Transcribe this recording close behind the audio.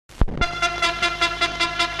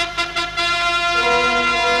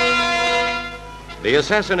The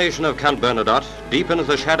assassination of Count Bernadotte deepens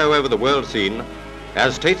the shadow over the world scene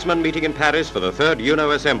as statesmen meeting in Paris for the Third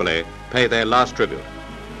UNO Assembly pay their last tribute.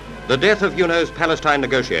 The death of UNO's Palestine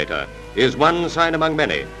negotiator is one sign among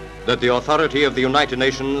many that the authority of the United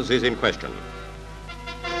Nations is in question.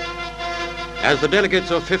 As the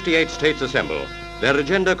delegates of 58 states assemble, their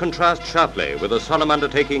agenda contrasts sharply with the solemn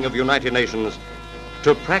undertaking of United Nations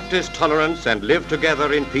to practice tolerance and live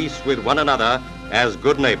together in peace with one another as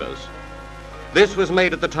good neighbors. This was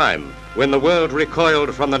made at the time when the world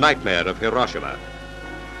recoiled from the nightmare of Hiroshima.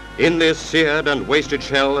 In this seared and wasted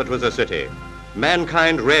shell that was a city,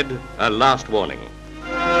 mankind read a last warning.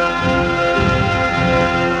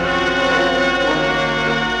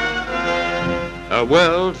 A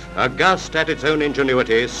world, aghast at its own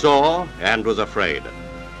ingenuity, saw and was afraid.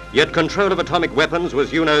 Yet control of atomic weapons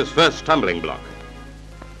was UNO's first stumbling block.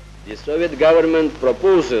 The Soviet government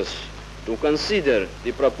proposes to consider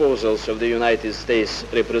the proposals of the United States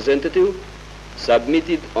representative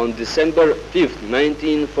submitted on December 5,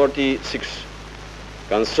 1946,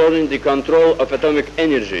 concerning the control of atomic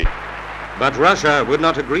energy. But Russia would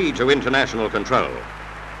not agree to international control.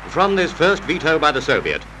 From this first veto by the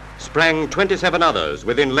Soviet sprang 27 others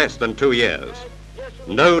within less than 2 years.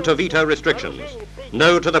 No to veto restrictions,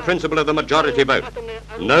 no to the principle of the majority vote,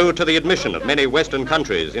 no to the admission of many Western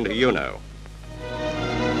countries into UNO.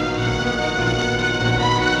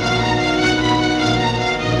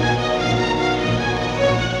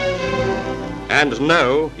 And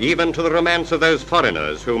no, even to the romance of those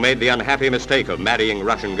foreigners who made the unhappy mistake of marrying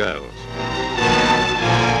Russian girls.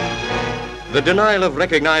 The denial of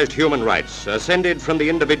recognized human rights ascended from the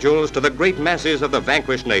individuals to the great masses of the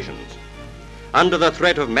vanquished nations. Under the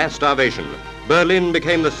threat of mass starvation, Berlin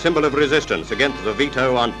became the symbol of resistance against the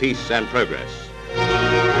veto on peace and progress.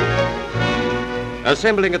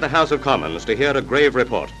 Assembling at the House of Commons to hear a grave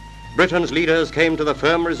report, Britain's leaders came to the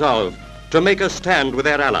firm resolve to make a stand with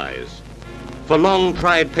their allies. For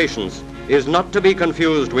long-tried patience is not to be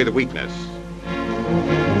confused with weakness.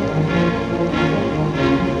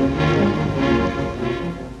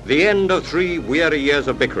 The end of 3 weary years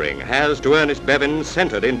of bickering has, to Ernest Bevin,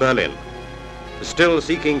 centered in Berlin. Still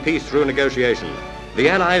seeking peace through negotiation, the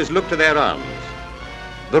Allies look to their arms.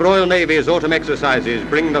 The Royal Navy's autumn exercises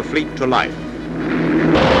bring the fleet to life.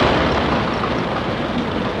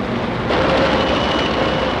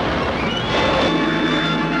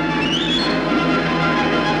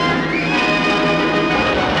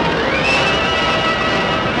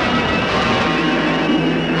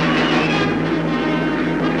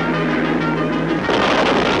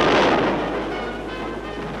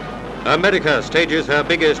 America stages her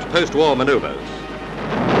biggest post-war maneuvers.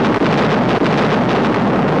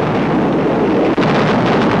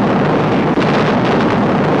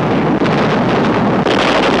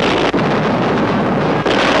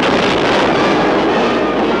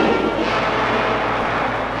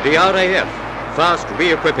 The RAF, fast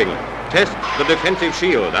re-equipping, tests the defensive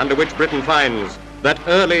shield under which Britain finds that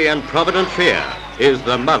early and provident fear is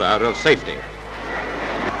the mother of safety.